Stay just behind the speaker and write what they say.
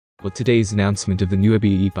With today's announcement of the new ebii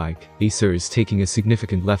e-bike, Acer is taking a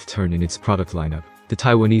significant left turn in its product lineup. The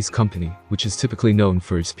Taiwanese company, which is typically known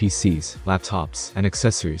for its PCs, laptops, and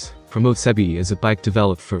accessories, promotes ebii as a bike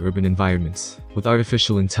developed for urban environments, with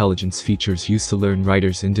artificial intelligence features used to learn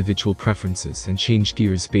riders' individual preferences and change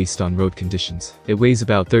gears based on road conditions. It weighs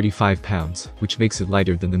about 35 pounds, which makes it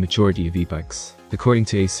lighter than the majority of e-bikes. According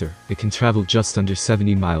to Acer, it can travel just under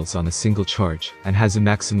 70 miles on a single charge, and has a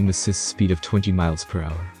maximum assist speed of 20 miles per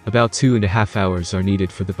hour. About 2.5 hours are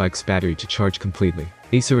needed for the bike's battery to charge completely.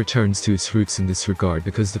 Acer returns to its roots in this regard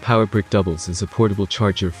because the power brick doubles as a portable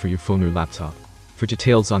charger for your phone or laptop. For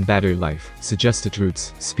details on battery life, suggested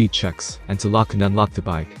routes, speed checks, and to lock and unlock the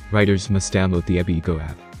bike, riders must download the ebii Go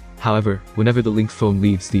app. However, whenever the link phone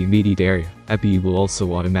leaves the immediate area, ebii will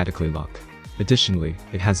also automatically lock. Additionally,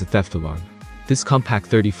 it has a theft alarm. This compact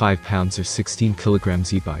 35 pounds or 16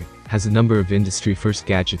 kilograms e-bike has a number of industry-first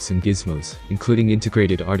gadgets and gizmos, including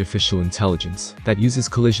integrated artificial intelligence that uses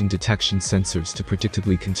collision detection sensors to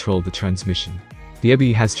predictably control the transmission. The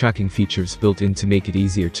ebii has tracking features built in to make it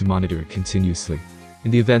easier to monitor it continuously.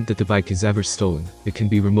 In the event that the bike is ever stolen, it can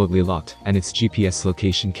be remotely locked, and its GPS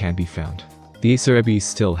location can be found. The Acer ebii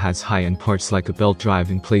still has high-end parts like a belt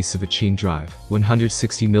drive in place of a chain drive,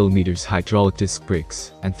 160mm hydraulic disc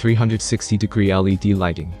brakes, and 360-degree LED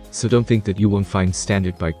lighting, so don't think that you won't find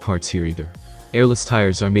standard bike parts here either. Airless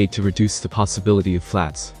tires are made to reduce the possibility of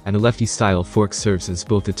flats, and a lefty-style fork serves as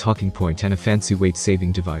both a talking point and a fancy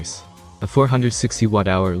weight-saving device. A 460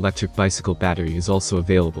 watt-hour electric bicycle battery is also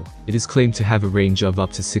available. It is claimed to have a range of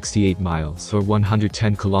up to 68 miles or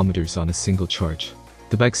 110 kilometers on a single charge.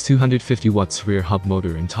 The bike's 250 watts rear hub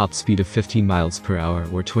motor and top speed of 15 miles per hour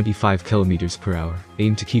or 25 kilometers per hour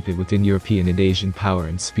aim to keep it within European and Asian power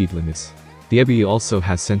and speed limits. The ebii also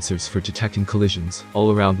has sensors for detecting collisions,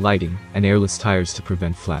 all-around lighting, and airless tires to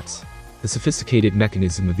prevent flats. The sophisticated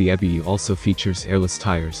mechanism of the ebii also features airless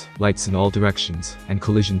tires, lights in all directions, and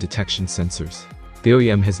collision detection sensors. The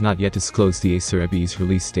OEM has not yet disclosed the Acer ebii's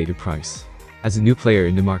release date or price. As a new player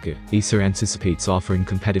in the market, Acer anticipates offering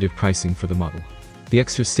competitive pricing for the model. The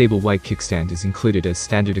extra stable white kickstand is included as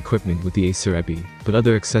standard equipment with the Acer ebii, but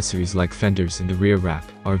other accessories like fenders and the rear rack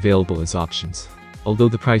are available as options. Although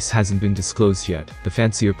the price hasn't been disclosed yet, the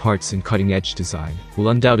fancier parts and cutting-edge design will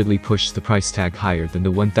undoubtedly push the price tag higher than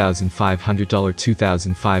the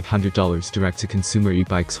 $1,500–$2,500 direct-to-consumer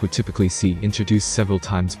e-bikes would typically see introduced several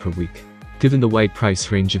times per week. Given the wide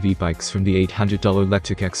price range of e-bikes from the $800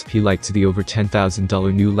 electric XP Lite to the over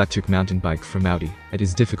 $10,000 new electric mountain bike from Audi, it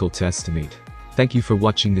is difficult to estimate. Thank you for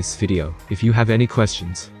watching this video. If you have any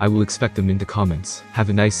questions, I will expect them in the comments. Have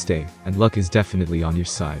a nice day, and luck is definitely on your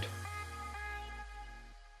side.